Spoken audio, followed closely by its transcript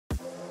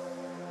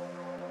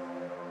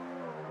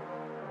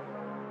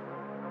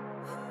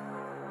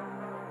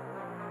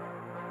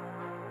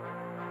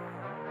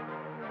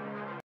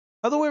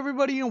Hello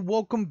everybody and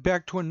welcome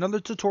back to another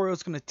tutorial.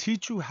 It's going to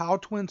teach you how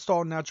to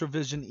install Natural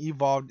Vision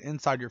Evolved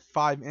inside your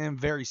FiveM.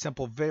 Very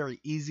simple,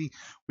 very easy.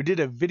 We did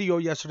a video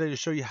yesterday to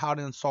show you how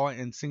to install it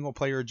in single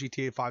player,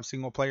 GTA 5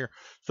 single player.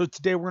 So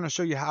today we're going to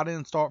show you how to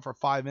install it for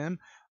FiveM.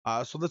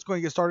 So let's go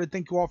and get started.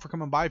 Thank you all for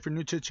coming by. If you're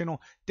new to the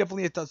channel,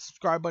 definitely hit that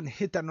subscribe button,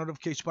 hit that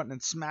notification button,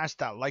 and smash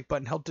that like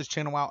button. Help this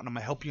channel out, and I'm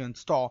going to help you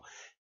install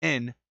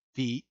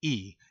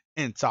NVE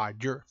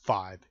inside your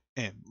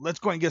FiveM. Let's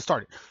go and get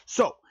started.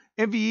 So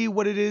NVE,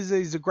 what it is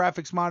a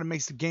graphics mod. It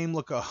makes the game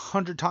look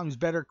 100 times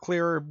better,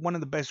 clearer. One of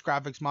the best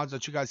graphics mods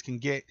that you guys can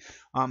get.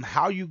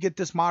 How you get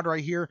this mod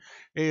right here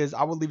is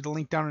I will leave the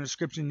link down in the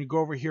description. You go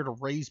over here to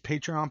Ray's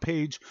Patreon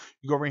page.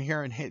 You go over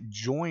here and hit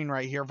join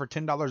right here for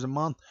 $10 a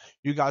month.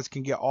 You guys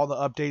can get all the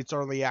updates,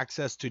 early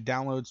access to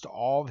downloads to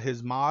all of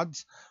his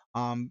mods.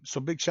 So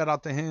big shout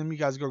out to him. You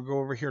guys go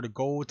over here to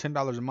gold,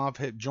 $10 a month,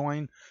 hit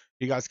join.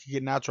 You guys can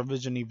get Natural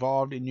Vision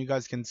Evolved, and you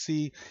guys can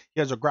see he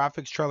has a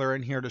graphics trailer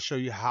in here to show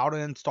you how to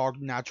install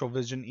Natural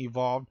Vision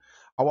Evolved.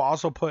 I will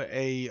also put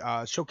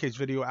a showcase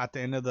video at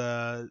the end of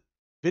the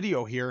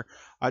video here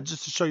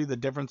just to show you the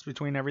difference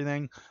between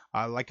everything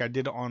like I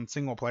did on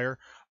single player.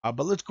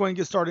 But let's go and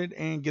get started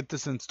and get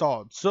this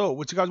installed. So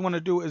what you guys want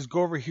to do is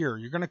go over here.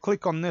 You're going to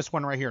click on this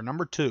one right here,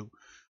 number 2.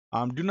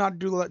 Do not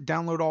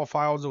download all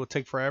files. It will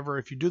take forever.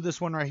 If you do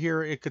this one right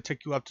here, it could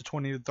take you up to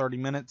 20 to 30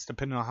 minutes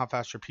depending on how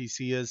fast your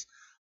PC is.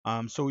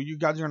 So you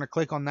guys are going to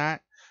click on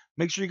that.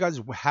 Make sure you guys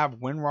have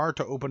WinRAR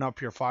to open up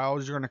your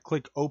files. You're going to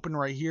click open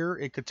right here.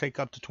 It could take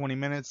up to 20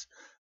 minutes.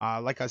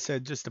 Like I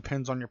said, just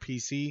depends on your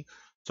PC.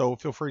 So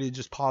feel free to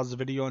just pause the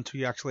video until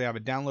you actually have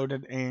it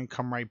downloaded and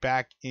come right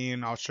back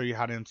and I'll show you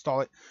how to install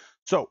it.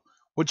 So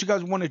what you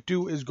guys want to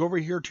do is go over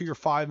here to your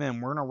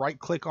FiveM. We're going to right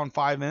click on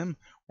FiveM.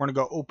 We're going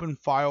to go open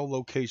file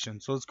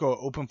location. So let's go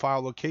open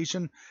file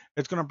location.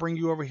 It's going to bring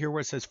you over here where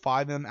it says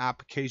FiveM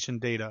application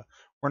data.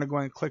 We're going to go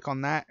ahead and click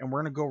on that, and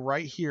we're going to go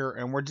right here,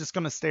 and we're just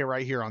going to stay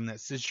right here on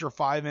this. This is your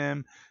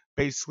FiveM,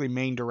 basically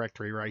main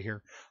directory right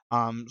here.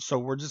 So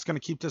we're just going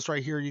to keep this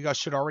right here. You guys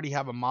should already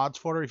have a mods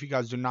folder. If you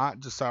guys do not,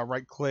 just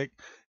right click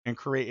and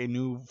create a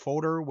new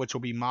folder, which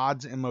will be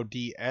mods,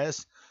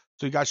 M-O-D-S.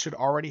 So you guys should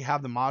already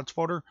have the mods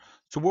folder.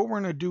 So what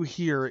we're going to do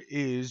here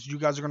is you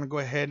guys are going to go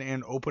ahead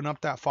and open up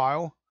that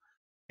file,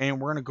 and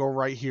we're going to go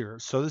right here.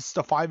 So this is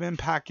the FiveM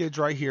package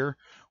right here.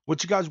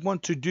 What you guys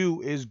want to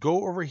do is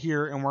go over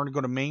here and we're going to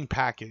go to main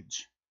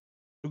package.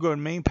 We go to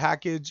main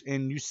package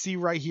and you see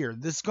right here,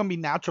 this is going to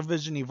be Natural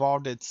Vision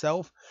Evolved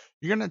itself.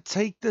 You're going to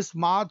take this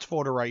mods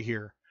folder right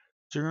here.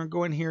 So you're going to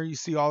go in here, you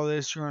see all of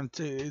this,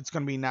 it's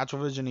going to be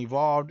Natural Vision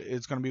Evolved.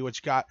 It's going to be what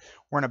you got.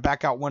 We're going to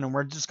back out one and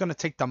we're just going to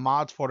take the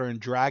mods folder and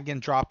drag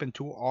and drop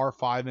into our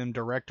FiveM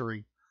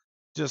directory.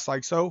 Just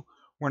like so.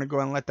 We're going to go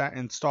ahead and let that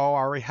install. I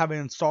already have it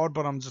installed,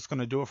 but I'm just going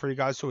to do it for you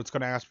guys. So it's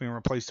going to ask me to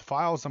replace the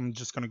files. I'm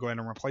just going to go ahead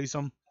and replace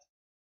them.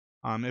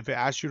 If it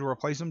asks you to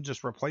replace them,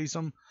 just replace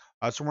them.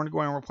 So we're going to go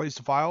ahead and replace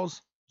the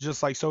files.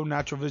 Just like so,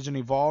 Natural Vision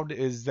Evolved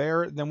is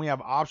there. Then we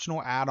have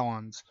optional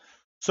add-ons.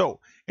 So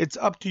it's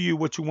up to you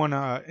what you want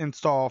to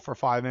install for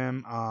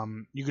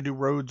FiveM. You could do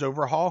Roads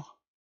Overhaul.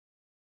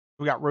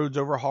 We got Roads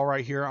Overhaul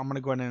right here. I'm going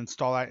to go ahead and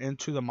install that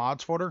into the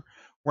mods folder.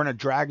 We're going to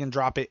drag and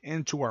drop it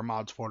into our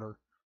mods folder.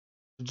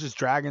 Just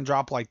drag and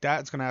drop like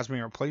that. It's going to ask me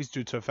to replace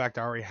due to the fact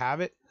I already have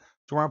it.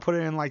 So we're going to put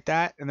it in like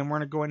that, and then we're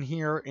going to go in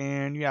here,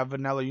 and you have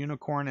Vanilla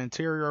Unicorn,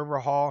 Interior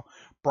Overhaul,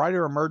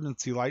 Brighter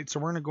Emergency Light. So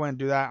we're going to go ahead and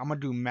do that. I'm going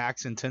to do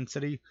Max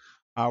Intensity.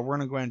 We're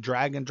going to go ahead and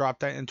drag and drop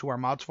that into our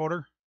mods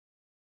folder,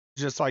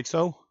 just like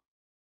so.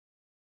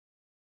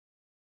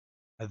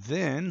 And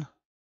then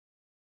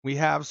we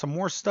have some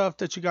more stuff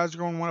that you guys are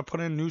going to want to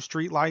put in. New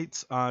street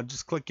lights.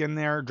 Just click in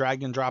there,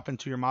 drag and drop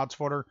into your mods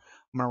folder.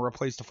 I'm going to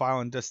replace the file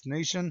and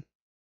destination,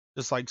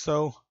 just like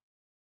so.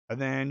 And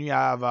then you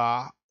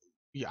have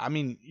I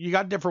mean, you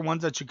got different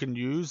ones that you can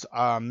use.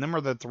 Them are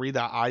the 3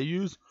 that I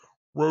use.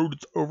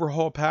 Roads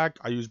Overhaul Pack.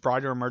 I use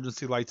Brighter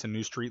Emergency Lights and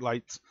New Street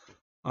Lights.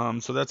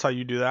 So that's how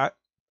you do that.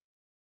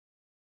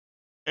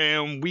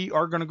 And we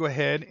are going to go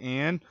ahead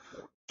and...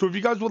 So if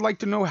you guys would like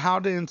to know how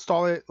to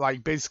install it,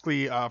 like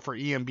basically for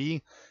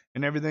EMB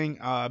and everything,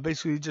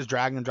 basically just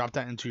drag and drop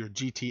that into your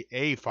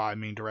GTA 5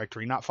 main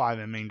directory, not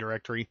FiveM main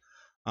directory.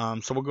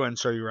 So we'll go ahead and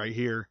show you right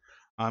here.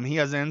 He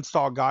has an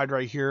install guide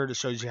right here that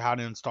shows you how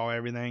to install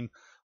everything.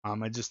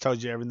 It just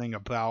tells you everything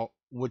about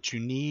what you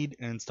need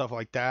and stuff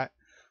like that.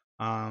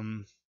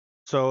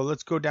 So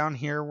let's go down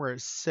here where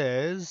it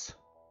says,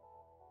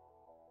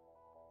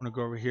 I'm going to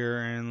go over here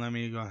and let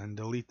me go ahead and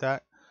delete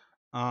that.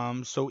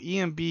 So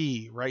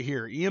EMB right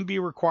here,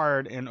 EMB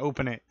required, and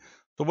open it.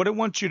 So what it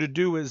wants you to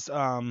do is,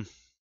 and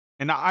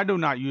I do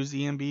not use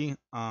EMB.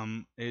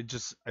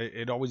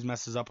 It always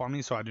messes up on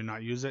me, so I do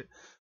not use it.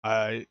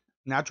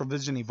 Natural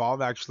Vision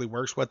Evolve actually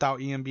works without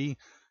EMB.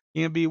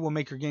 EMB will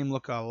make your game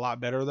look a lot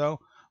better though.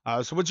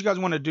 So what you guys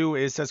want to do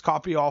is, it says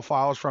copy all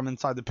files from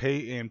inside the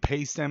page and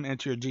paste them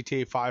into your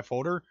GTA 5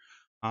 folder.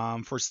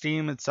 For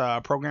Steam, it's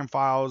program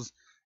files,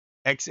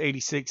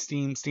 x86,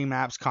 Steam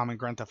apps, common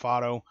Grand Theft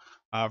Auto.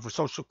 for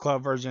Social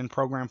Club version,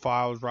 program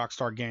files,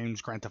 Rockstar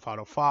Games, Grand Theft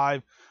Auto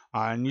 5.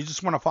 And you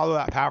just want to follow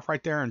that path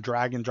right there and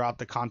drag and drop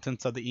the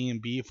contents of the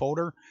ENB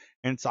folder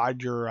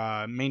inside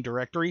your main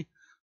directory.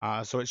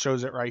 So it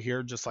shows it right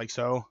here, just like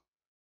so.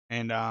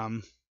 And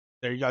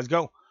there you guys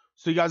go.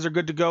 So you guys are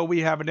good to go.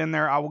 We have it in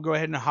there. I will go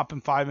ahead and hop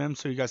in FiveM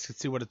so you guys can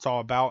see what it's all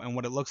about and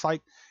what it looks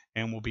like.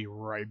 And we'll be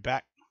right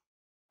back.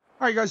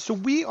 Alright guys, so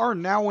we are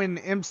now in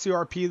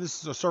MCRP.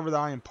 This is a server that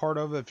I am part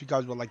of. If you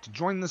guys would like to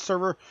join this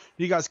server,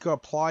 you guys can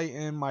apply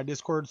in my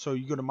Discord. So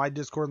you go to my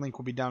Discord, link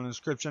will be down in the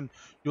description.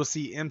 You'll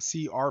see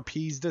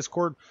MCRP's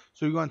Discord.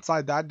 So you go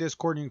inside that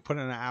Discord and you can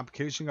put in an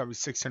application. You got to be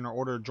 16 or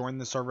older to join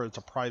the server. It's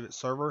a private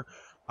server,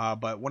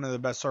 but one of the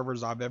best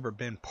servers I've ever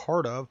been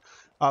part of.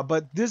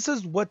 But this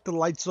is what the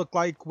lights look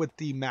like with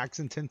the max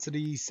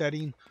intensity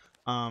setting.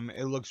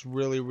 It looks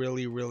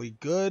really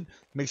good.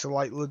 Makes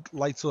the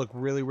lights look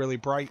really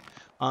bright.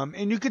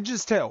 And you could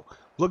just tell,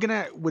 looking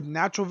at with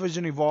Natural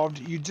Vision Evolved,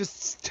 you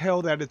just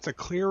tell that it's a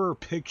clearer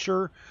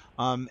picture.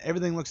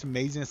 Everything looks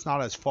amazing. It's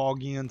not as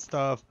foggy and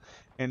stuff,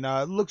 and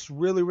it looks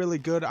really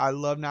good. I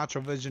love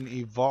Natural Vision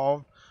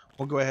Evolved.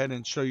 We'll go ahead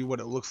and show you what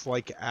it looks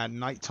like at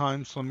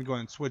nighttime. So let me go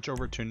ahead and switch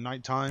over to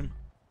nighttime.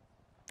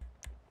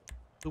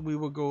 So we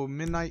will go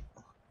midnight.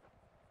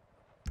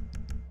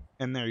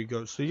 And there you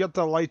go. So you got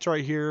the lights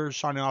right here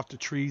shining off the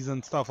trees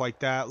and stuff like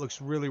that.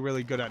 Looks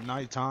really good at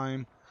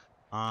nighttime.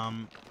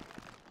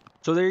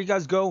 So there you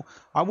guys go.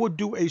 I will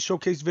do a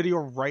showcase video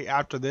right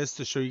after this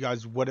to show you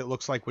guys what it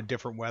looks like with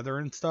different weather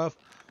and stuff.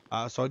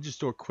 So I'll just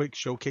do a quick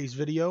showcase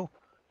video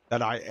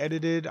that I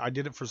edited. I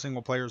did it for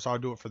single player, so I'll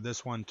do it for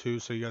this one too.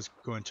 So you guys can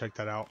go and check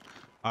that out.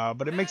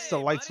 But it makes the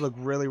lights look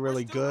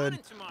really good.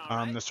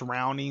 The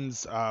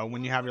surroundings,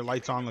 when you have your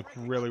lights on, look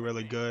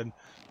really good.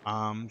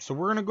 So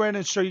we're gonna go ahead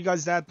and show you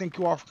guys that. Thank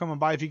you all for coming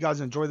by. If you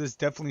guys enjoy this,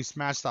 definitely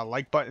smash that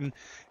like button,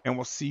 and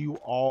we'll see you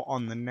all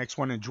on the next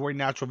one. Enjoy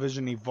Natural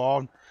Vision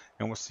Evolved,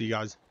 and we'll see you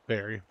guys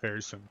very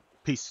soon.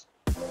 Peace.